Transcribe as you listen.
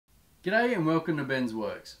G'day and welcome to Bens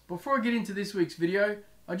Worx. Before I get into this week's video,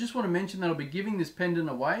 I just want to mention that I'll be giving this pendant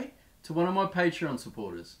away to one of my Patreon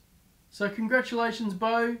supporters. So congratulations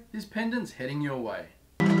Bo, this pendant's heading your way.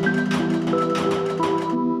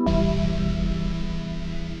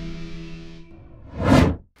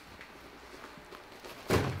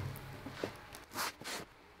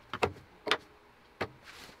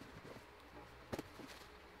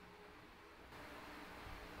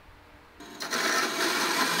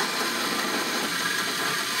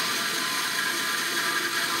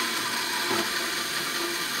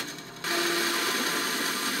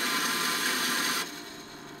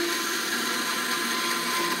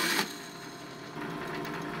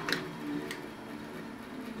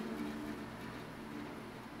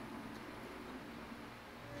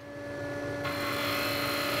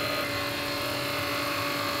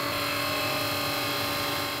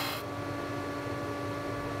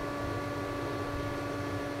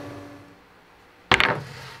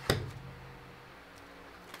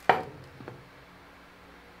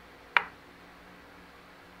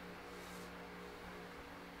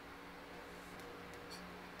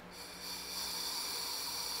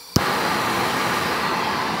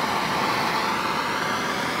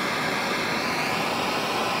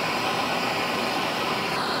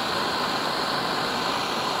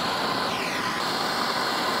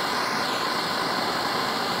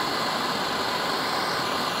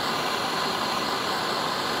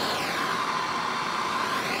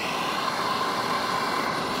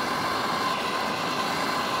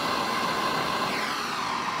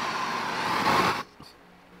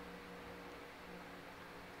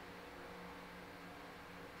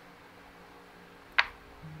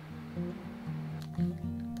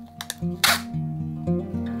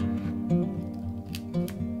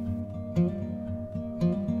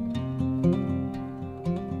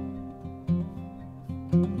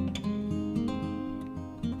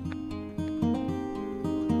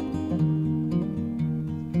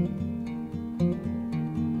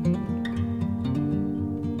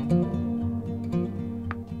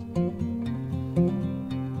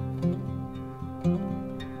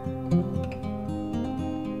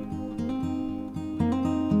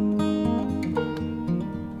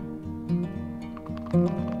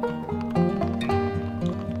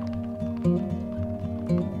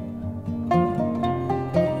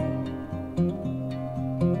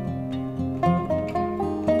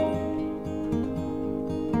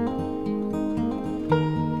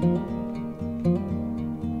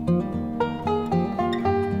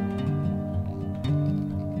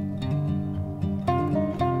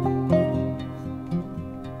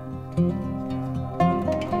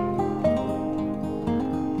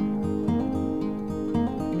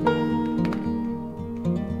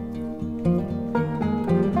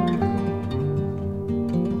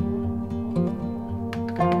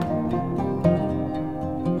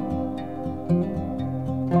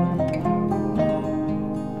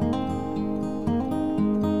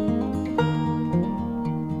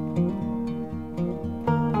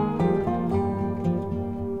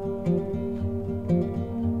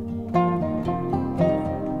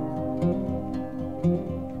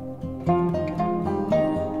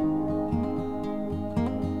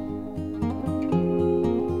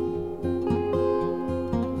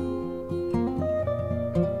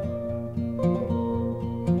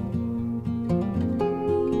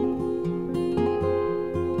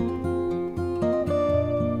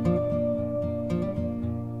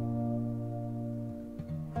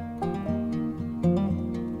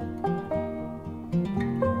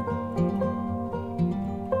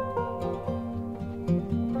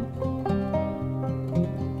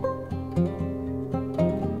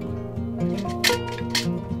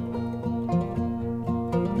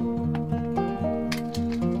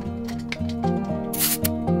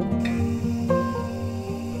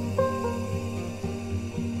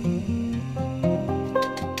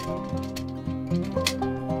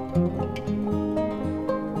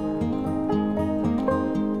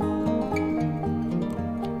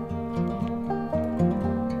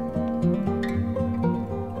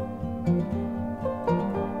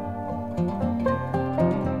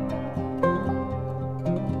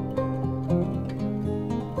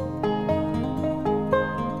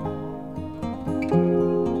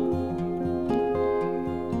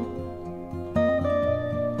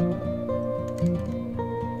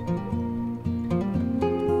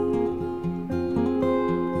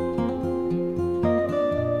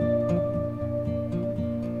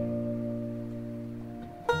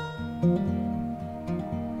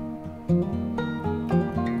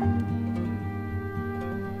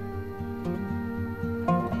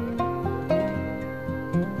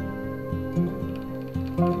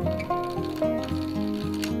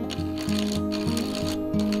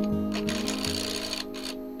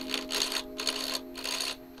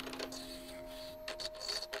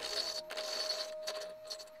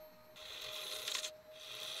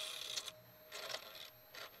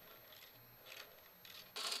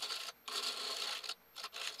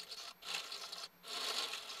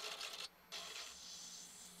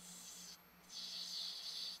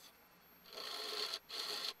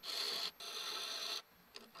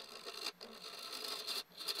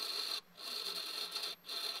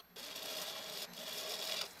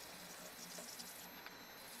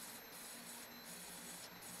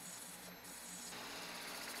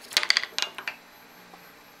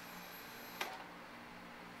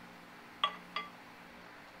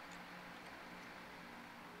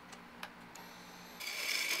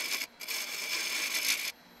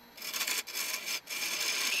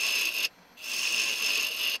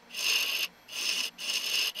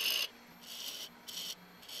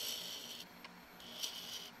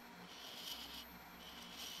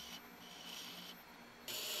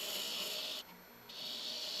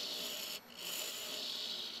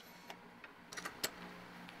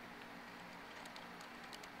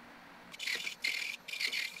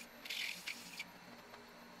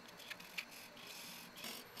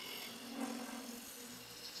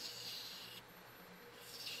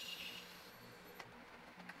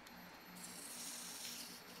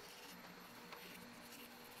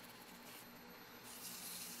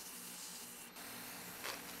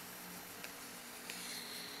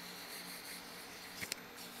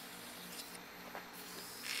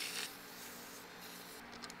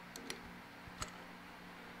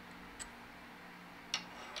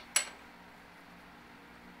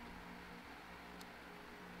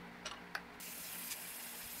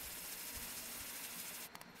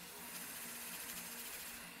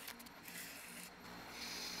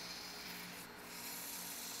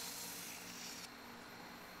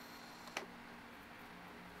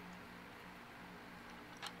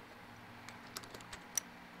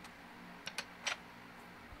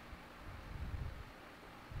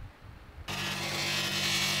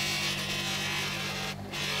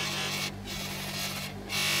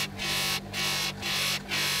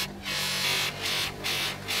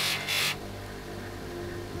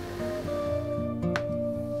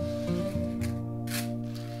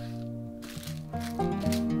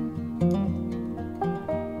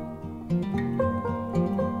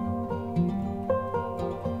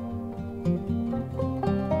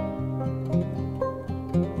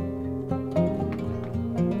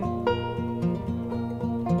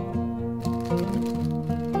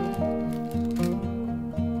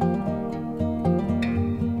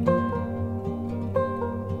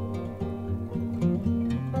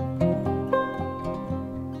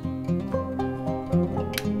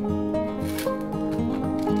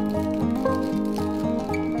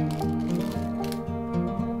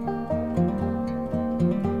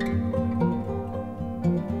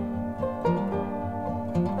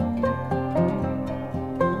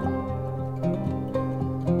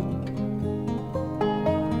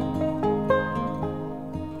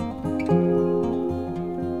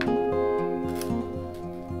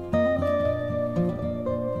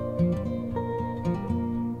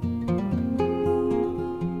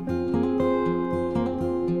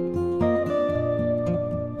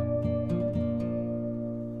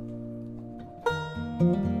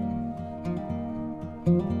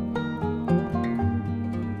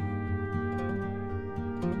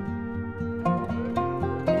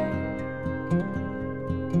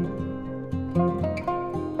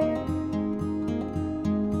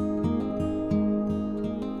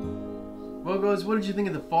 what did you think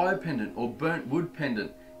of the fire pendant or burnt wood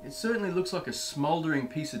pendant? It certainly looks like a smouldering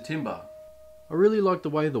piece of timber. I really like the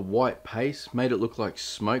way the white paste made it look like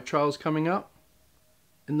smoke trails coming up.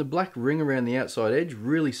 And the black ring around the outside edge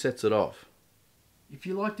really sets it off. If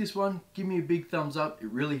you like this one, give me a big thumbs up,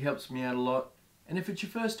 it really helps me out a lot. And if it's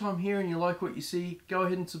your first time here and you like what you see, go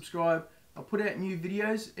ahead and subscribe. I put out new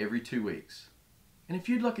videos every 2 weeks. And if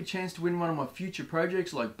you'd like a chance to win one of my future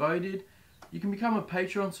projects like Bo did, you can become a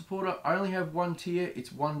Patreon supporter. I only have one tier, it's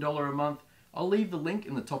 $1 a month. I'll leave the link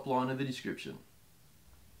in the top line of the description.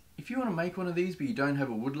 If you want to make one of these but you don't have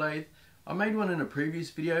a wood lathe, I made one in a previous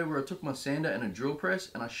video where I took my sander and a drill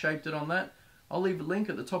press and I shaped it on that. I'll leave a link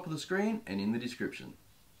at the top of the screen and in the description.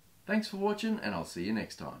 Thanks for watching and I'll see you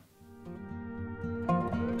next time.